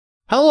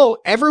Hello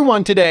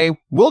everyone, today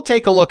we'll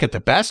take a look at the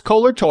best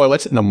Kohler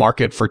toilets in the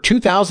market for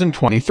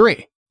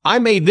 2023. I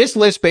made this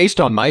list based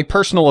on my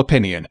personal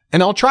opinion,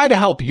 and I'll try to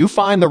help you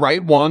find the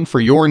right one for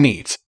your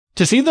needs.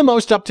 To see the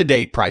most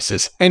up-to-date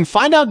prices and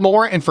find out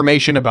more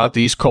information about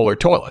these Kohler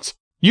toilets,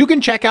 you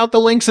can check out the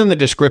links in the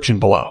description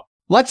below.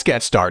 Let's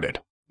get started.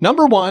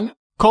 Number 1.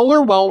 Kohler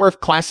Wellwortha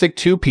Classic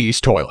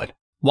 2-Piece Toilet.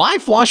 Why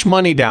flush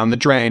money down the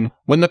drain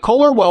when the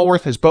Kohler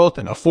Wellwortha has both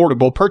an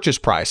affordable purchase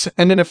price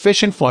and an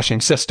efficient flushing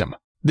system?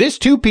 This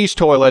 2-piece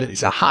toilet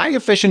is a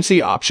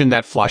high-efficiency option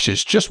that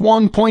flushes just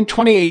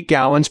 1.28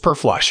 gallons per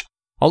flush,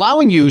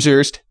 allowing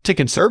users to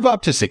conserve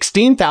up to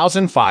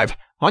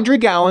 16,500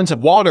 gallons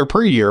of water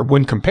per year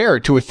when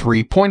compared to a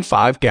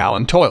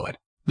 3.5-gallon toilet.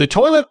 The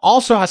toilet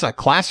also has a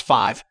Class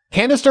 5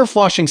 canister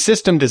flushing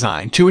system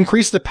designed to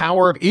increase the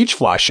power of each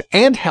flush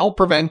and help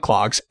prevent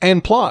clogs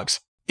and plugs.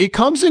 It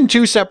comes in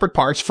 2 separate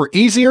parts for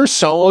easier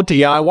solo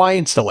DIY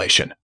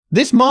installation.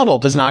 This model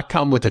does not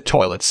come with a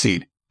toilet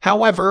seat,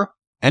 however,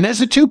 and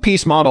as a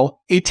 2-piece model,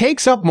 it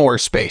takes up more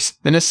space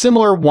than a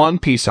similar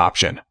 1-piece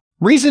option.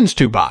 Reasons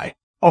to buy: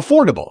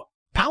 affordable,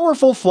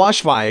 powerful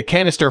flush via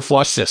canister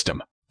flush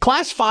system,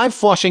 Class 5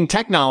 flushing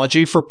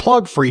technology for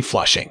plug-free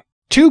flushing.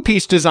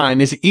 2-piece design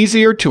is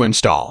easier to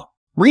install.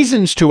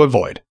 Reasons to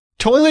avoid: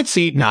 toilet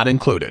seat not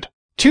included.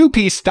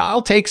 2-piece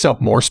style takes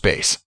up more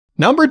space.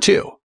 Number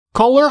 2.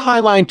 Kohler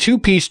Highline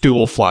 2-piece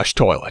dual flush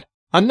toilet.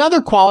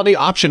 Another quality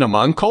option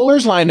among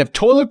Kohler's line of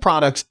toilet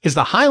products is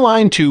the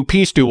Highline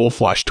 2-piece dual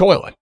flush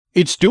toilet.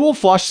 Its dual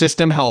flush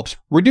system helps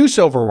reduce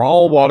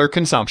overall water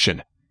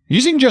consumption,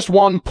 using just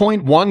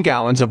 1.1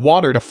 gallons of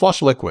water to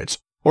flush liquids,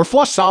 or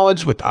flush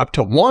solids with up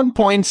to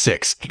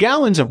 1.6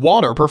 gallons of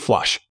water per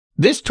flush.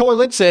 This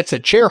toilet sits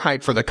at chair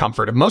height for the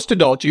comfort of most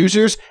adult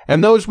users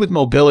and those with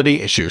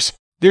mobility issues.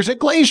 There's a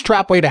glazed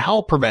trapway to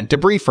help prevent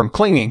debris from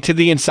clinging to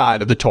the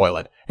inside of the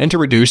toilet and to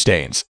reduce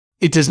stains.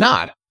 It does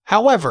not,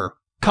 however,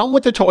 come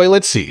with a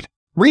toilet seat.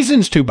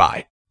 Reasons to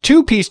buy: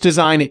 2-piece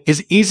design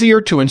is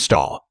easier to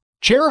install.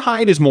 Chair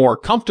height is more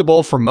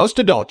comfortable for most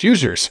adult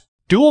users.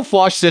 Dual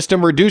flush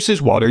system reduces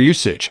water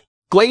usage.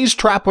 Glazed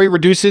trapway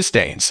reduces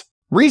stains.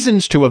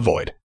 Reasons to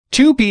avoid: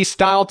 2-piece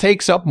style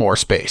takes up more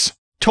space.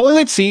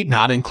 Toilet seat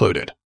not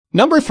included.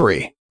 Number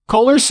 3.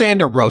 Kohler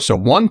Santa Rosa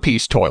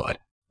 1-piece toilet.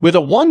 With a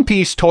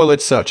 1-piece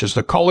toilet such as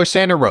the Kohler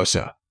Santa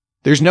Rosa,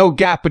 there's no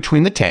gap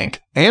between the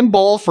tank and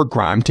bowl for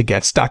grime to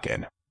get stuck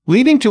in,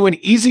 leading to an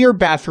easier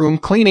bathroom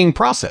cleaning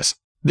process.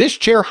 This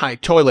chair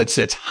height toilet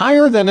sits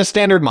higher than a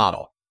standard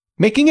model,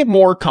 making it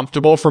more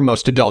comfortable for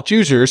most adult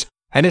users,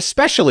 and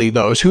especially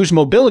those whose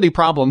mobility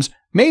problems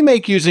may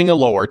make using a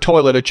lower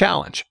toilet a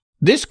challenge.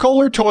 This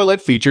Kohler toilet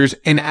features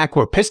an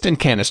Aquapiston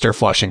canister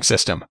flushing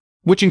system,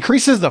 which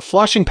increases the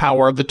flushing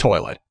power of the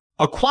toilet.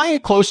 A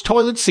quiet closed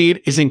toilet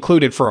seat is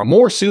included for a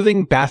more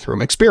soothing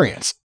bathroom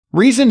experience.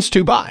 Reasons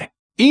to buy: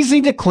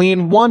 easy to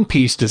clean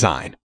 1-piece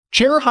design.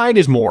 Chair height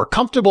is more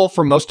comfortable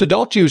for most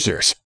adult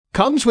users.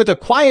 Comes with a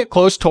quiet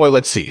closed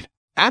toilet seat.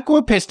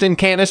 Aquapiston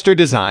canister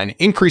design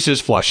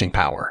increases flushing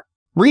power.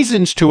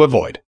 Reasons to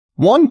avoid: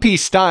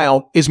 1-piece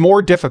style is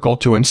more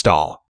difficult to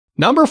install.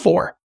 Number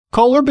 4.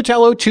 Kohler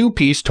Betello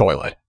 2-piece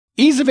toilet.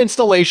 Ease of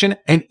installation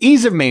and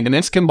ease of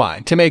maintenance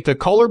combine to make the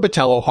Kohler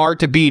Betello hard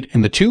to beat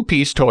in the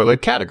 2-piece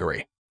toilet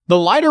category. The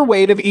lighter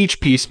weight of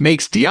each piece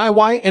makes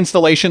DIY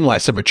installation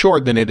less of a chore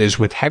than it is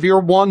with heavier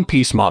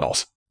 1-piece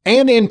models.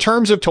 And in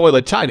terms of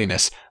toilet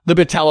tidiness, the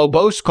Betello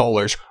boasts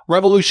Kohler's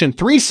Revolution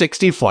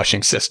 360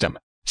 flushing system,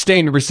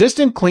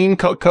 stain-resistant clean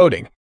coat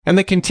coating, and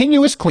the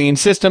continuous clean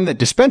system that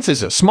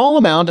dispenses a small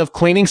amount of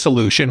cleaning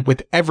solution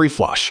with every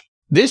flush.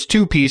 This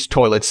 2-piece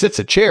toilet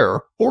sits at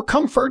chair or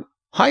comfort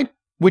height,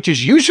 which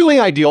is usually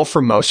ideal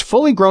for most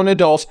fully grown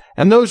adults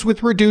and those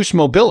with reduced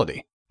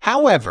mobility.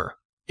 However,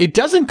 it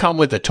doesn't come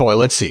with a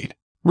toilet seat.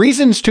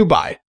 Reasons to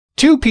buy: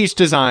 2-piece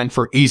design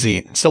for easy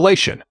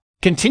installation.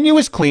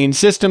 Continuous clean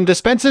system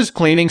dispenses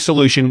cleaning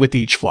solution with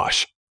each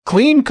flush.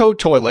 Clean coat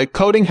toilet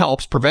coating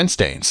helps prevent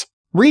stains.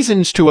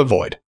 Reasons to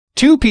avoid: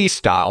 2-piece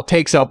style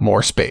takes up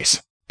more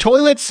space.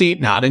 Toilet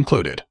seat not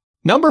included.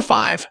 Number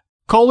 5.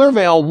 Kohler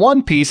Veil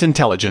 1-piece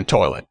intelligent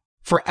toilet.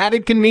 For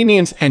added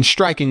convenience and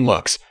striking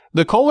looks,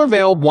 the Kohler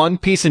Veil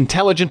 1-piece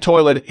intelligent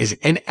toilet is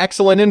an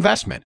excellent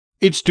investment.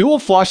 Its dual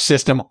flush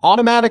system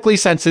automatically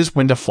senses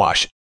when to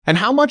flush and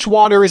how much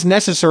water is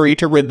necessary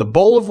to rid the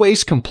bowl of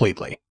waste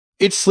completely.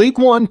 Its sleek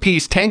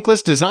 1-piece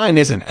tankless design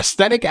is an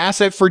aesthetic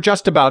asset for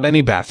just about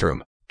any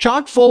bathroom.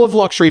 Chock full of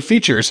luxury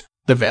features,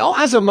 the Veil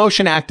has a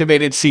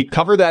motion-activated seat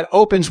cover that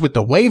opens with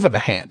the wave of a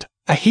hand,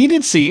 a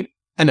heated seat,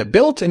 and a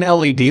built-in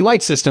LED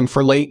light system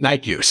for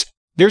late-night use.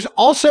 There's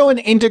also an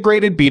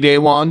integrated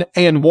bidet wand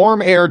and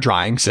warm air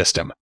drying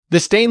system. The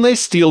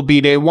stainless steel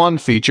bidet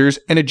wand features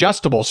an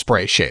adjustable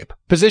spray shape,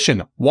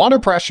 position, water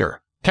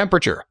pressure,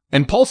 temperature,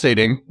 and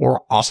pulsating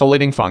or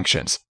oscillating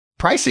functions.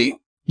 Pricey?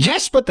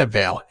 Yes, but the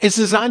Veil is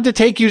designed to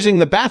take using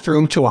the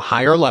bathroom to a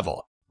higher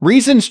level.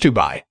 Reasons to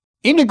buy: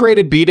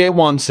 integrated bidet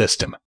wand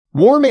system,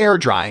 warm air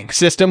drying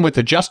system with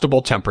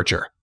adjustable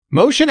temperature,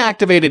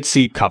 motion-activated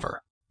seat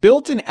cover,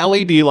 built-in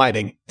LED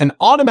lighting, and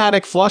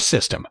automatic flush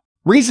system.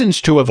 Reasons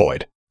to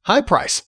avoid: high price.